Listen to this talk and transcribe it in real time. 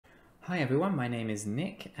Hi everyone, my name is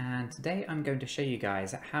Nick and today I'm going to show you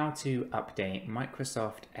guys how to update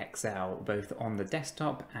Microsoft Excel both on the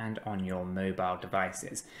desktop and on your mobile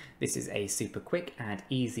devices. This is a super quick and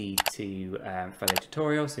easy to follow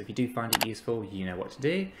tutorial, so if you do find it useful, you know what to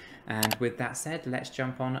do. And with that said, let's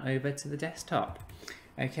jump on over to the desktop.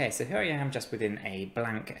 Okay, so here I am just within a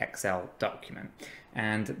blank Excel document,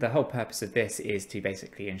 and the whole purpose of this is to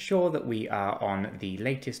basically ensure that we are on the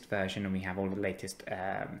latest version and we have all the latest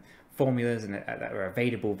formulas and that are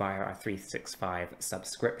available via our 365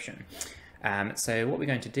 subscription. So what we're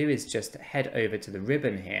going to do is just head over to the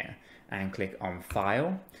ribbon here and click on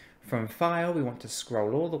File. From File, we want to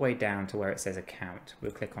scroll all the way down to where it says Account.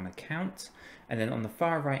 We'll click on Account, and then on the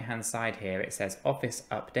far right hand side here it says Office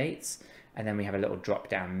Updates, and then we have a little drop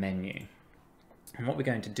down menu. And what we're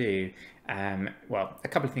going to do, well, a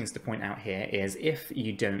couple of things to point out here is if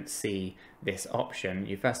you don't see this option,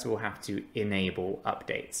 you first of all have to enable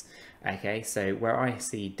updates. Okay, so where I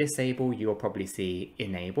see disable, you'll probably see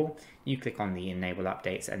enable. You click on the enable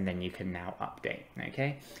updates and then you can now update.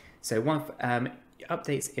 Okay, so once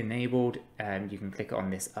updates enabled, you can click on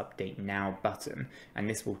this update now button, and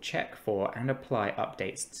this will check for and apply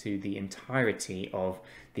updates to the entirety of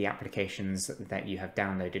the applications that you have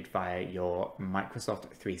downloaded via your Microsoft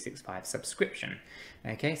 365 subscription.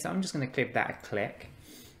 Okay, so I'm just going to give that a click.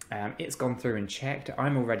 It's gone through and checked.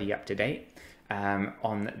 I'm already up to date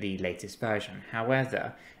on the latest version.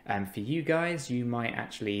 However, for you guys, you might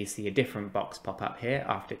actually see a different box pop up here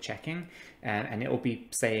after checking, and it will be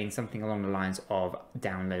saying something along the lines of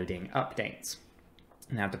downloading updates.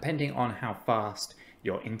 Now, depending on how fast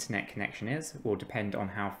your internet connection is, will depend on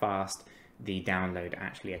how fast the download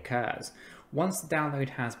actually occurs. Once the download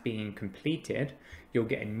has been completed, you'll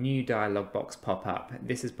get a new dialog box pop up.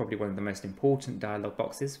 This is probably one of the most important dialog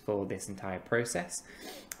boxes for this entire process.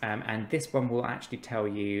 And this one will actually tell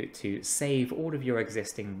you to save all of your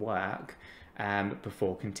existing work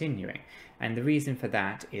before continuing. And the reason for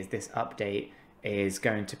that is this update is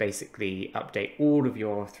going to basically update all of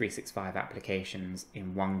your 365 applications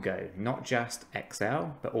in one go, not just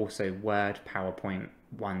Excel, but also Word, PowerPoint,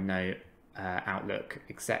 OneNote, Outlook,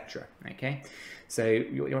 etc. Okay, so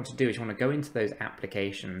what you want to do is you want to go into those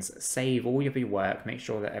applications, save all of your work, make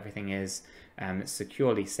sure that everything is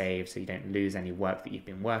securely saved so you don't lose any work that you've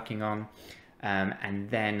been working on, and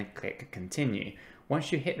then click continue.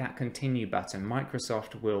 Once you hit that continue button,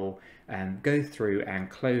 Microsoft will go through and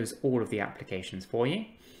close all of the applications for you.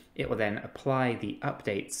 It will then apply the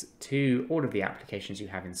updates to all of the applications you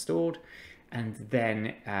have installed, and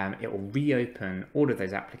then it will reopen all of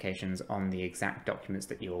those applications on the exact documents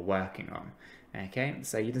that you are working on. Okay,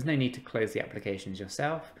 so there's no need to close the applications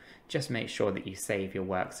yourself. Just make sure that you save your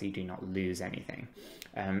work so you do not lose anything.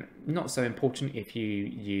 Not so important if you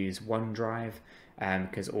use OneDrive,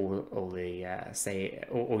 because all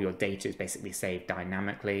your data is basically saved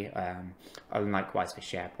dynamically, and likewise for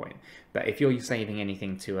SharePoint. But if you're saving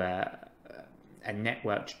anything to a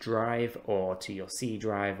networked drive or to your C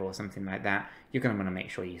drive or something like that, you're going to want to make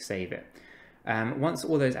sure you save it. Once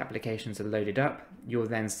all those applications are loaded up, you'll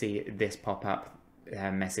then see this pop-up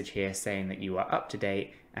message here saying that you are up to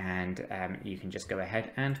date, and you can just go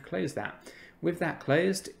ahead and close that. With that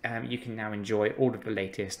closed, you can now enjoy all of the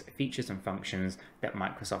latest features and functions that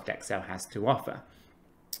Microsoft Excel has to offer.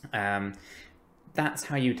 That's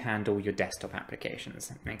how you'd handle your desktop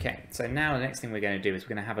applications. Okay, so now the next thing we're going to do is we're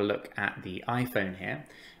going to have a look at the iPhone here,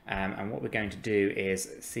 and what we're going to do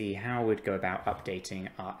is see how we'd go about updating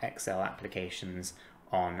our Excel applications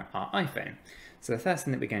on our iPhone. So the first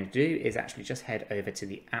thing that we're going to do is actually just head over to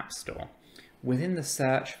the App Store. Within the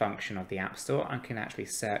search function of the App Store, I can actually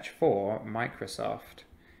search for Microsoft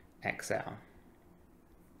Excel.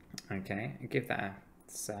 Okay, and give that a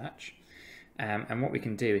search, and what we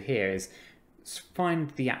can do here is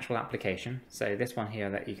find the actual application. So this one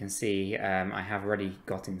here that you can see, I have already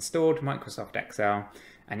got installed, Microsoft Excel,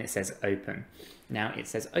 and it says open. Now it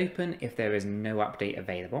says open if there is no update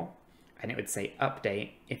available, and it would say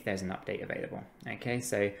update if there's an update available. Okay,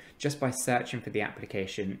 so just by searching for the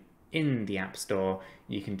application in the App Store,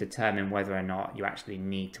 you can determine whether or not you actually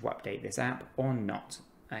need to update this app or not.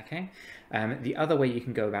 Okay, the other way you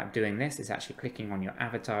can go about doing this is actually clicking on your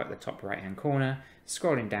avatar at the top right hand corner,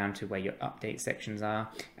 scrolling down to where your update sections are,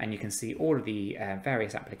 and you can see all of the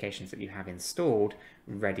various applications that you have installed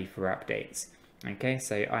ready for updates. Okay,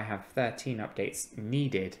 so I have 13 updates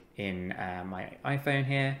needed in my iPhone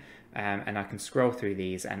here, and I can scroll through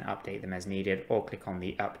these and update them as needed, or click on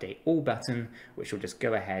the Update All button, which will just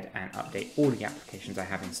go ahead and update all the applications I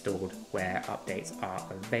have installed where updates are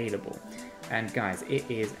available. And guys, it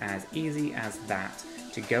is as easy as that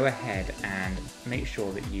to go ahead and make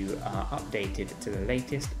sure that you are updated to the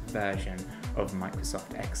latest version of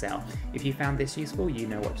Microsoft Excel. If you found this useful, you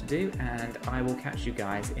know what to do, and I will catch you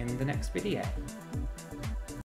guys in the next video.